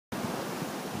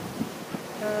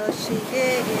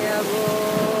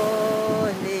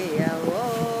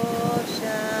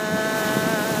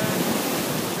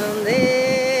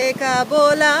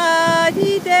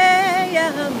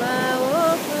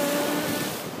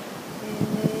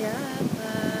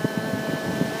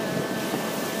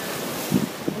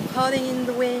Calling in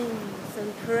the winds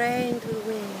and praying to the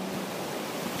wind.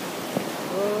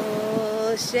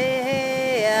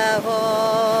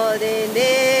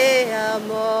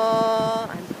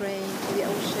 I'm praying to the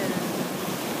ocean,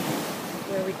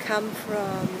 where we come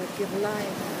from, that give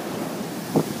life,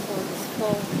 all this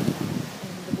foam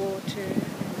and the water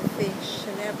and the fish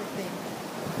and everything.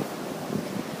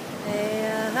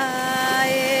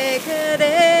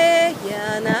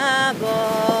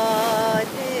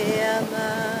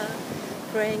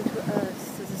 Praying to us,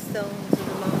 to the stones of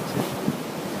the mountain,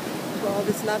 to all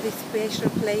these lovely spiritual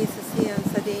places here in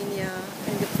Sardinia,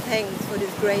 and give thanks for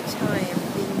this great time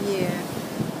being here.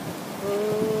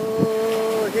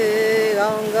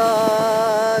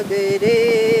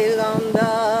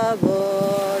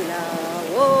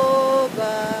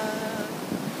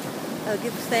 I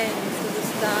give thanks to the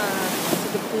stars, to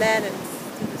the planets,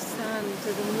 to the sun,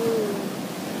 to the moon,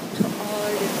 to all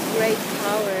this great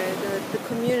power, the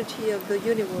community of the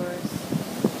universe.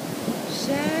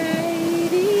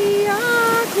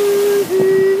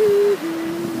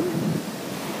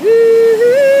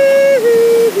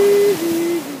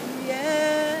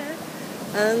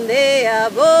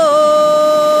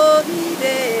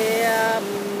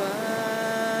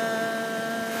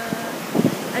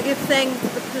 I give thanks to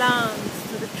the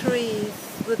plants, to the trees,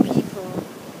 to the people,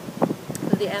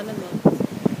 to the animals.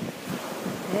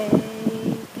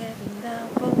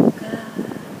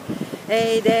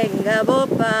 Hey, denga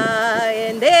bopa,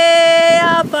 ende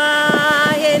apa,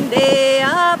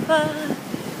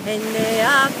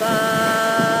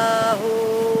 ho,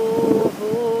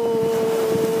 ho,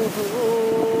 ho.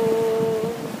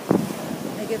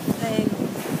 I give thanks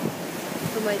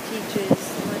to my teachers,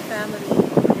 to my family,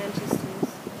 my ancestors.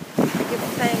 I give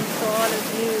thanks to all of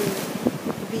you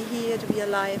to be here, to be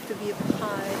alive, to be a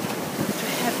part, to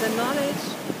have the knowledge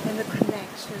and the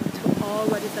connection to all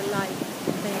what is alive.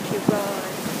 Thank you, God,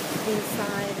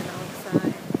 inside and